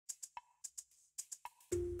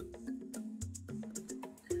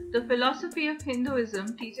The philosophy of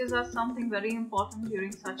Hinduism teaches us something very important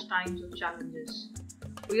during such times of challenges.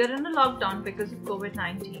 We are in a lockdown because of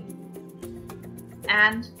COVID-19,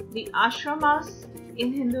 and the ashramas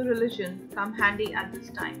in Hindu religion come handy at this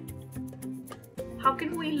time. How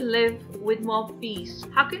can we live with more peace?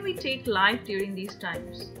 How can we take life during these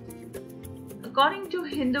times? According to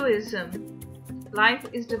Hinduism, life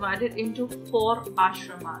is divided into 4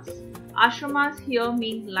 ashramas. Ashramas here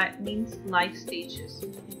means life stages.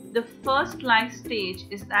 The first life stage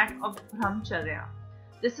is that of brahmacharya.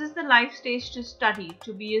 This is the life stage to study,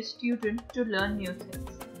 to be a student, to learn new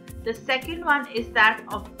things. The second one is that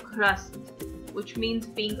of grahast, which means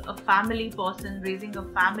being a family person, raising a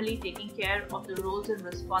family, taking care of the roles and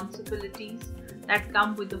responsibilities that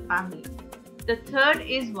come with the family. The third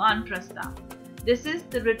is vanprastha. This is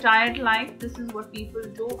the retired life. This is what people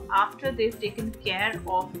do after they've taken care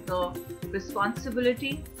of the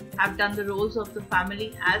responsibility, have done the roles of the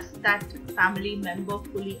family as that family member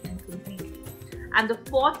fully and completely. And the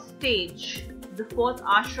fourth stage, the fourth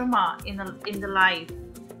ashrama in the life,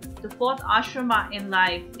 the fourth ashrama in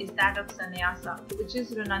life is that of sannyasa, which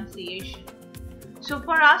is renunciation. So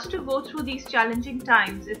for us to go through these challenging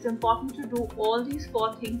times, it's important to do all these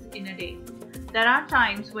 4 things in a day. There are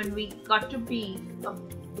times when we got to be a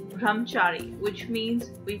brahmachari, which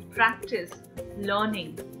means we practice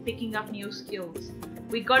learning, picking up new skills.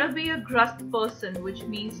 We got to be a grahast person, which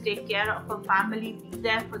means take care of a family, be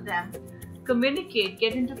there for them, communicate,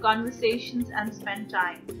 get into conversations and spend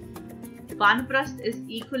time. Vanprastha is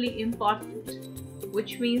equally important,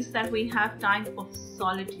 which means that we have time of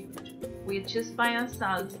solitude. We are just by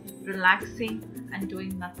ourselves, relaxing and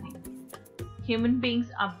doing nothing. Human beings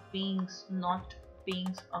are beings, not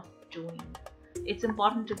beings of doing. It's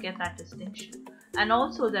important to get that distinction. And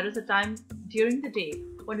also there is a time during the day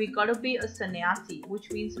when we gotta be a sannyasi,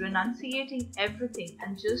 which means renunciating everything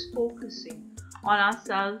and just focusing on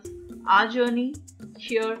ourselves, our journey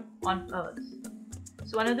here on earth.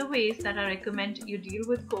 So one of the ways that I recommend you deal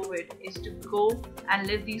with COVID is to go and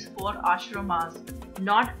live these 4 ashramas,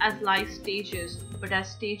 not as life stages, but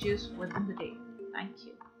as stages within the day. Thank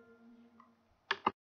you.